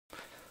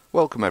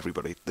Welcome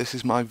everybody, this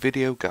is my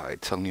video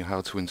guide telling you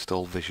how to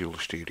install Visual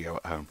Studio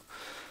at home.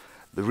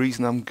 The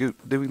reason I'm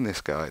doing this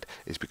guide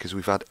is because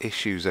we've had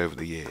issues over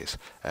the years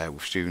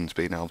with students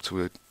being able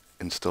to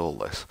install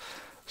this.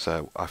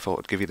 So I thought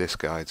I'd give you this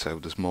guide so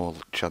there's more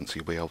chance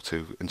you'll be able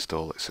to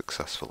install it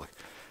successfully.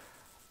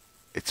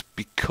 It's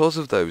because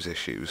of those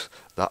issues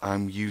that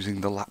I'm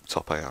using the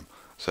laptop I am.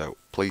 So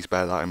please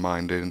bear that in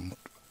mind in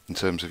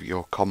terms of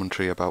your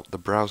commentary about the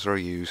browser I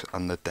use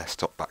and the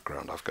desktop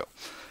background I've got.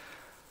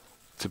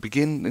 To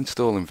begin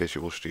installing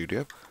Visual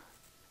Studio,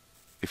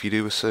 if you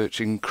do a search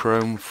in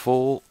Chrome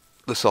for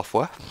the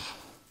software,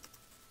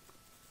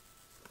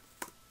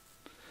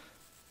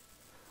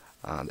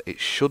 and it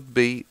should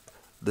be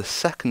the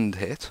second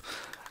hit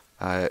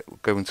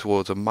going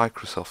towards a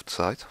Microsoft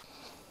site,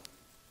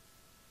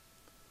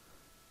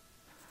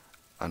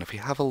 and if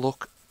you have a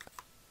look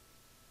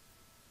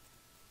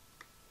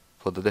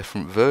for the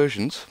different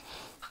versions,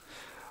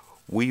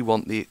 we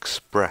want the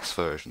Express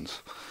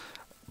versions.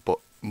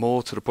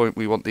 More to the point,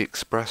 we want the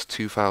Express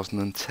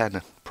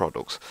 2010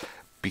 products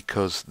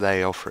because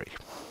they are free.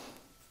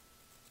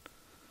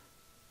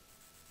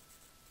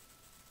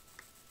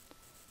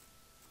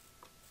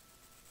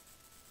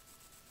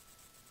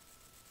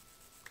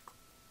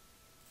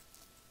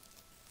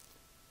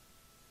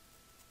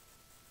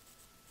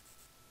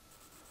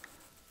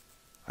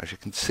 As you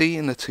can see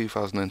in the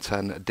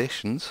 2010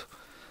 editions,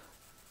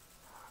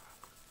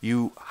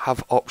 you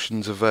have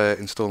options of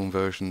installing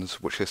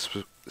versions which are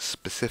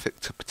specific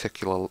to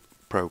particular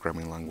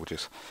programming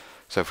languages.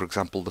 So for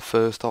example, the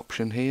first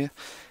option here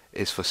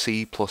is for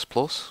C++,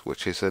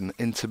 which is an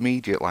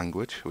intermediate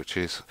language which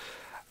is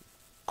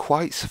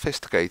quite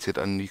sophisticated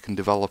and you can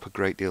develop a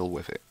great deal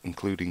with it,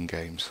 including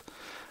games.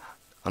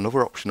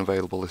 Another option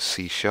available is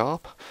C#,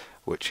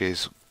 which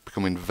is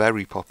becoming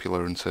very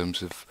popular in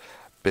terms of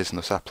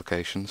business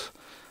applications.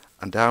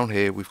 And down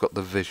here we've got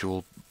the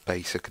Visual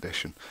Basic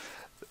Edition.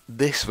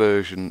 This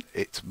version,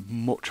 it's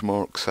much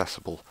more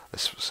accessible,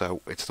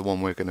 so it's the one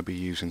we're going to be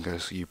using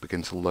as you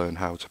begin to learn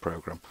how to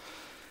program.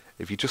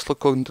 If you just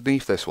look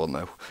underneath this one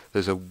though,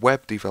 there's a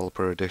Web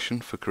Developer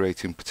Edition for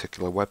creating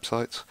particular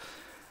websites,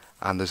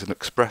 and there's an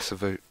Express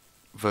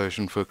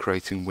version for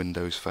creating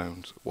Windows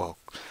phones, well,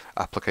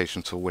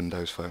 applications for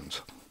Windows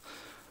phones.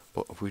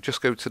 But if we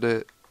just go to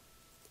the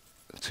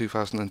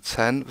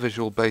 2010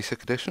 Visual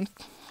Basic Edition,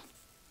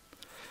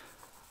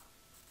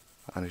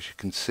 and as you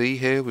can see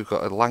here, we've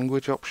got a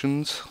language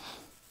options,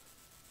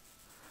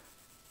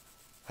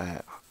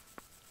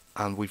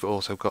 and we've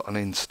also got an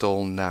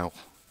install now.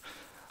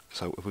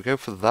 So if we go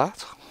for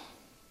that,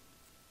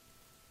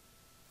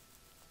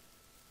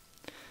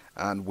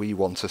 and we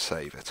want to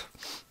save it.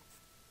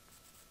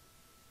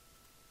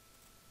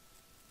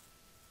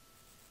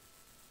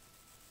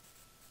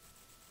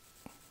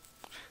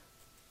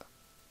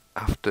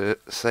 After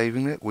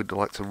saving it, we'd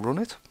like to run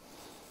it.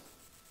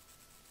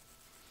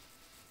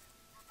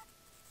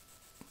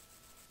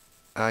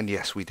 And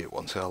yes, we do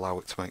want to allow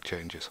it to make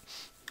changes.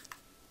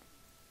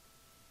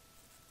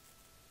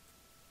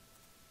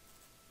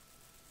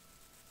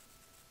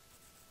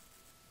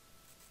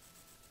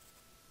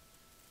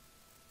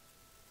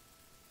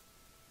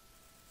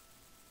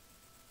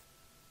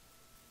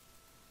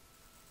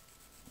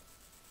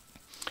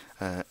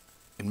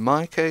 In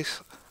my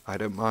case, I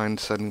don't mind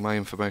sending my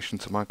information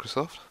to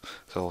Microsoft,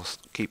 so I'll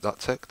keep that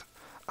ticked,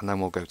 and then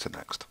we'll go to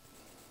next.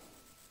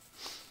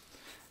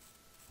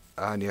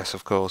 And yes,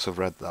 of course, I've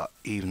read that,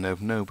 even though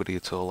nobody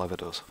at all ever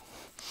does.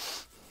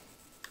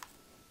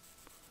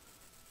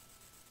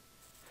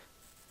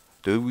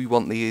 Do we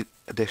want the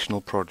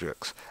additional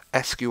projects?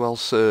 SQL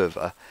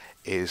Server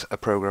is a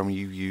program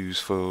you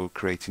use for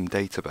creating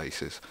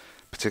databases,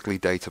 particularly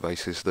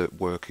databases that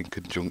work in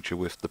conjunction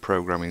with the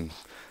programming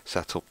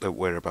setup that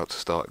we're about to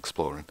start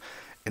exploring.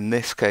 In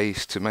this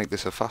case, to make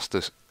this a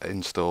faster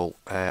install,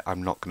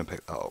 I'm not going to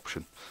pick that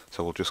option,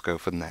 so we'll just go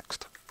for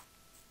next.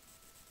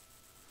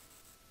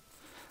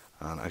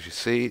 And as you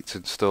see, it's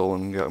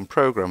installing and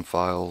program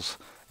files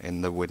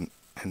in the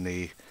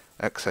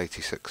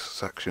x86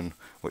 section,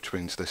 which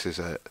means this is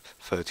a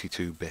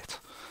 32-bit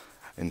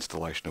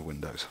installation of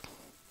Windows.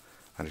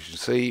 And as you can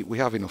see, we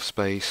have enough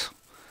space,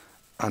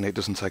 and it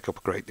doesn't take up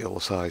a great deal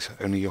of size,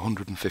 only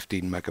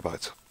 115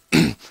 megabytes.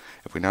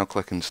 If we now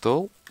click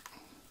install,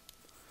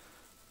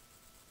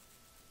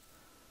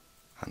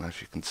 and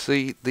as you can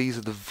see, these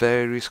are the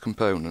various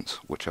components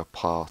which are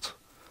part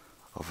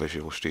of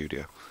Visual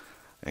Studio,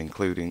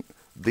 including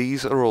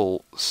these are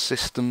all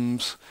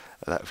systems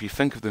that, if you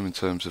think of them in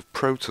terms of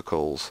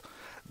protocols,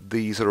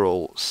 these are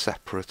all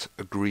separate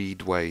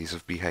agreed ways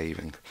of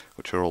behaving,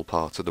 which are all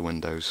part of the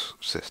Windows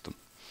system.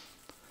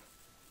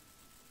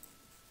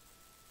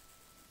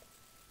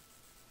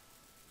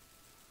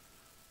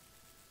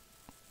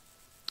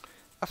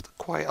 After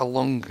quite a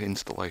long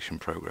installation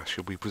progress,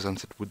 you'll be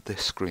presented with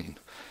this screen.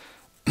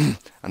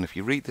 And if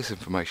you read this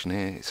information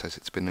here, it says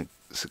it's been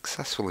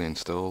successfully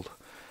installed,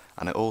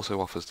 and it also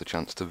offers the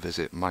chance to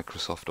visit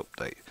Microsoft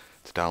Update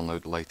to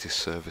download the latest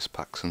service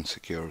packs and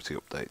security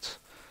updates.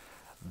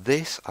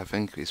 This, I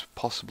think, is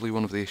possibly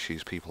one of the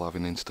issues people have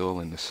in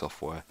installing this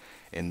software,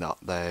 in that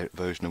their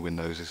version of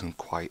Windows isn't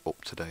quite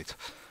up to date.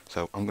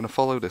 So I'm going to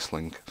follow this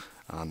link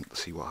and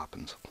see what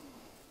happens.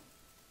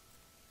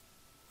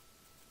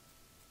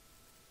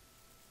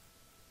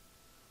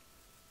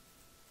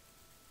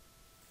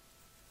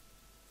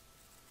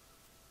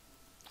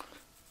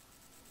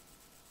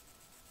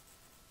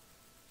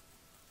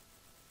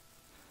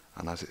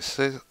 And as it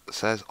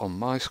says on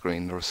my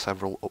screen, there are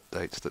several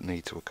updates that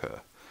need to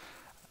occur.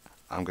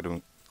 I'm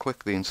going to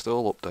click the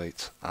install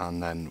update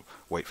and then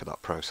wait for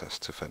that process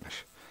to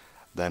finish.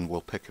 Then we'll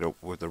pick it up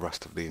with the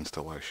rest of the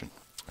installation.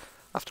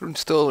 After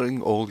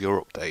installing all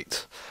your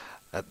updates,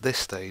 at this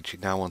stage you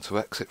now want to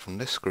exit from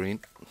this screen,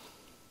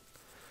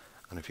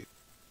 and if you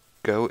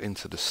go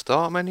into the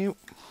Start menu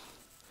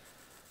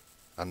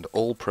and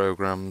All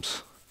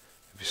Programs,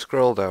 if you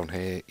scroll down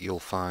here you'll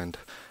find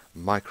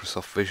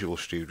Microsoft Visual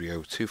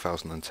Studio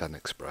 2010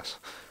 Express.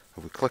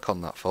 If we click on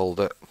that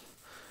folder,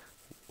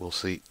 we'll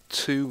see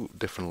two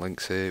different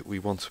links here. We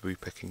want to be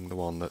picking the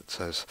one that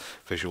says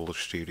Visual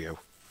Studio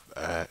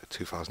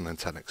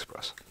 2010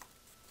 Express.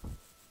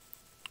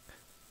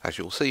 As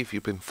you'll see if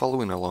you've been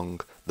following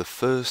along, the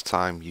first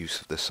time use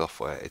of this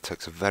software, it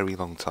takes a very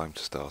long time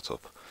to start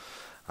up.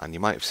 And you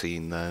might have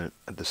seen there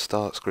at the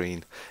start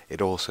screen,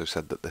 it also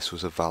said that this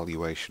was a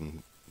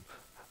valuation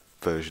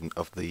version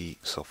of the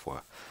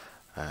software.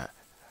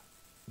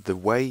 The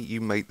way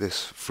you make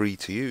this free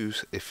to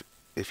use, if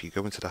you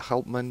go into the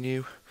Help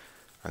menu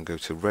and go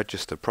to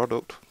Register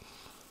Product,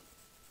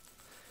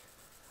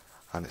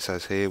 and it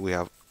says here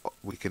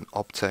we can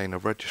obtain a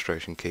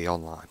registration key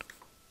online.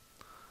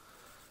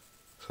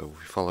 So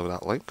we follow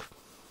that link,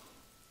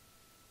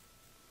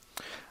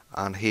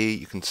 and here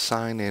you can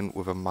sign in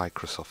with a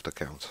Microsoft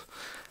account.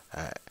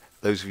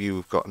 Those of you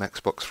who've got an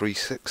Xbox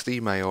 360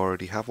 may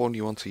already have one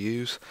you want to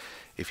use.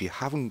 If you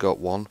haven't got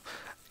one,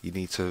 you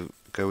need to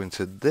go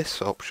into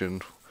this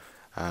option,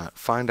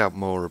 find out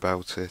more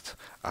about it,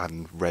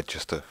 and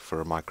register for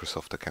a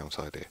Microsoft account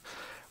ID,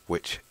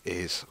 which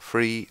is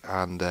free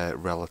and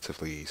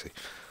relatively easy.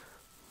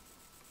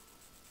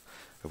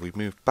 If we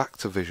move back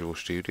to Visual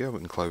Studio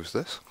and close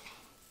this,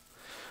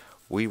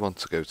 we want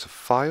to go to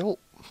File,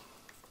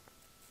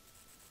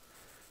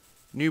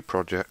 New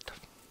Project,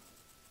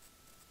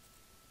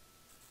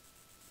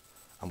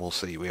 and we'll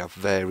see we have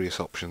various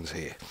options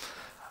here.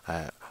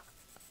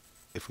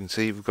 If we can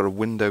see, we've got a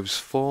Windows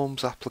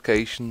Forms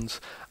applications,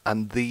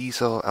 and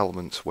these are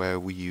elements where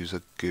we use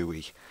a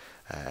GUI,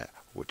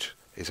 which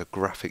is a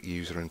graphic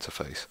user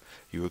interface.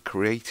 You are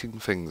creating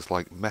things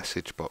like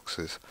message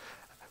boxes,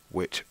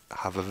 which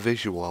have a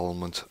visual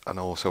element and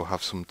also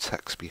have some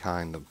text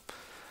behind them.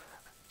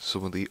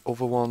 Some of the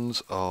other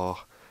ones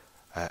are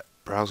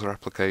browser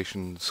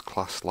applications,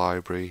 class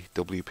library,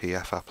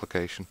 WPF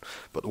application,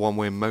 but the one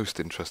we're most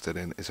interested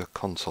in is a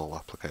console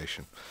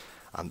application.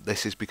 And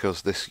this is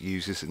because this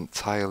uses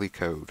entirely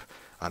code,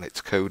 and it's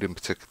code in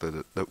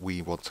particular that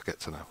we want to get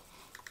to know.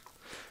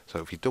 So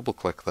if you double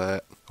click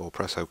there or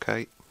press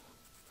OK, it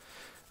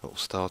will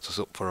start us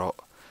up for our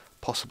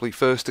possibly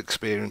first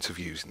experience of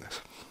using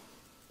this.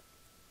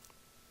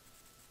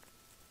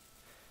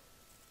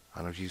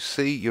 And as you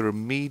see, you're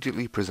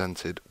immediately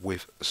presented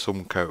with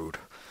some code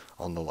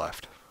on the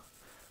left.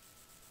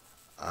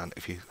 And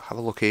if you have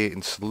a look here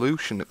in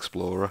Solution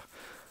Explorer,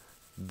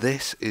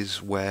 this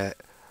is where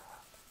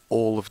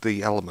all of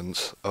the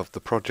elements of the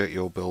project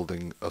you're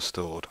building are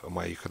stored and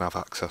where you can have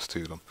access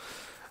to them.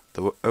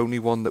 The only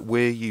one that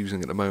we're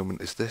using at the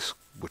moment is this,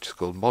 which is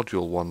called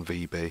Module 1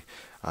 VB,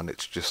 and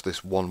it's just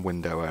this one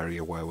window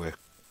area where we're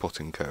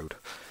putting code.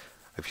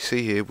 If you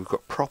see here, we've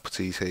got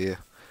properties here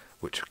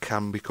which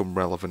can become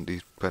relevant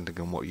depending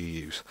on what you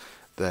use.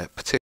 They're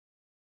particularly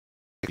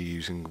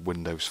using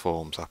Windows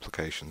Forms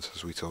applications,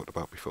 as we talked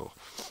about before.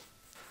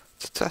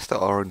 To test that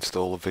our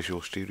install of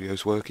Visual Studio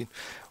is working,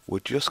 we're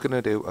just going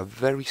to do a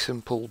very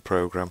simple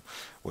program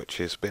which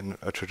has been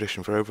a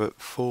tradition for over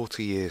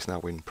 40 years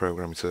now in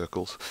programming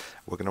circles.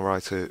 We're going to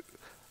write a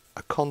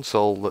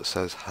console that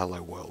says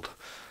Hello World.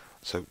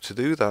 So to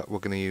do that, we're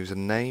going to use a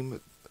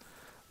name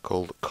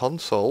called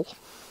console,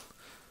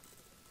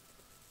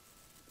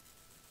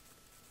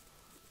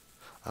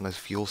 and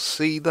as you'll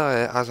see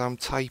there, as I'm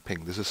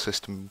typing, there's a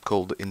system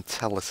called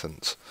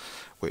IntelliSense,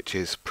 which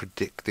is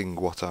predicting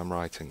what I'm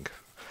writing.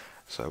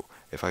 So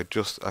if I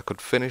could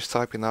finish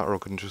typing that, or I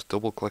can just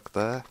double click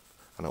there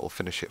and it will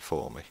finish it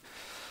for me.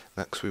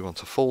 Next we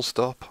want a full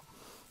stop.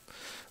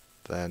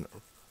 Then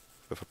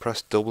if I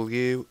press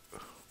W,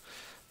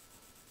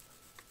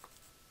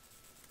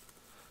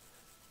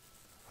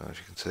 as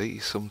you can see,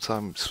 you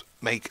sometimes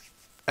make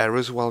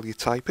errors while you're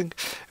typing.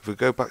 If we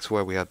go back to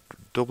where we had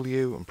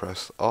W and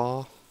press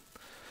R,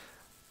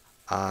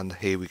 and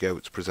here we go,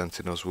 it's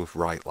presenting us with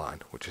write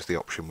line, which is the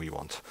option we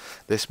want.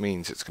 This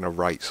means it's going to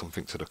write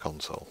something to the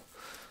console.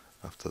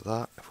 After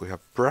that, if we have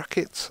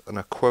brackets and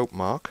a quote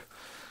mark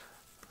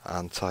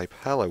and type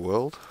Hello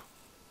World,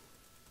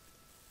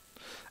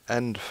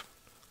 end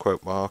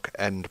quote mark,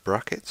 end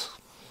brackets,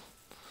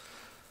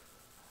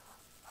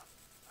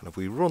 and if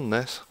we run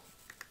this,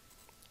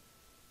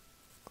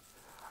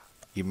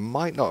 You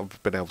might not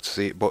have been able to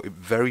see it, but it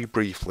very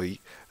briefly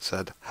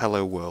said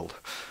hello world.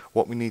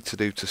 What we need to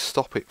do to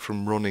stop it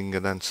from running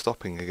and then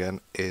stopping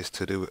again is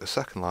to do a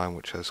second line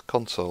which says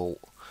console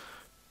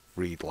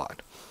read line.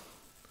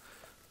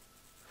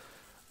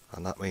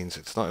 And that means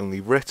it's not only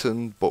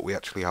written, but we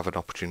actually have an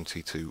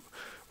opportunity to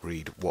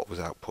read what was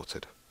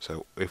outputted.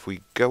 So if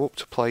we go up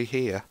to play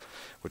here,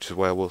 which is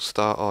where we'll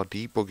start our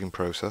debugging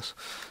process,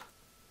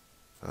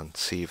 and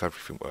see if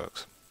everything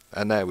works.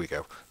 And there we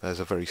go. There's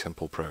a very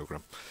simple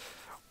program.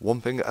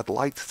 One thing I'd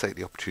like to take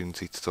the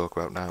opportunity to talk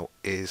about now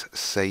is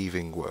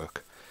saving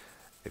work.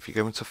 If you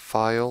go into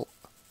File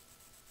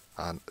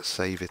and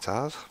Save it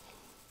as,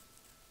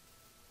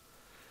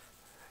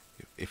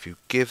 if you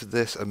give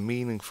this a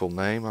meaningful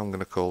name, I'm going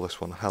to call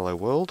this one Hello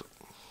World,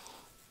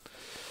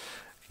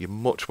 you're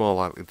much more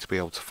likely to be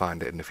able to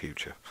find it in the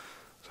future.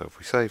 So if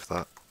we save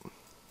that,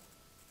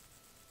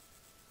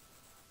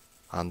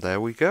 and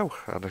there we go,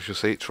 and as you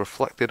see it's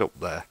reflected up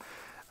there.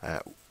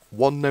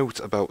 One note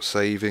about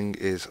saving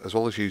is, as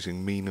well as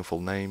using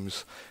meaningful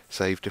names,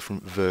 save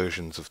different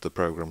versions of the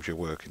programs you're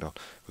working on,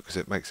 because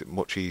it makes it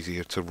much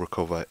easier to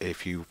recover.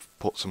 If you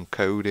put some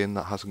code in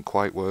that hasn't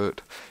quite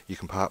worked, you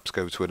can perhaps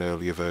go to an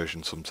earlier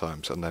version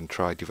sometimes and then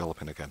try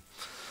developing again.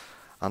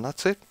 And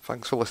that's it.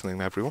 Thanks for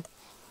listening, everyone.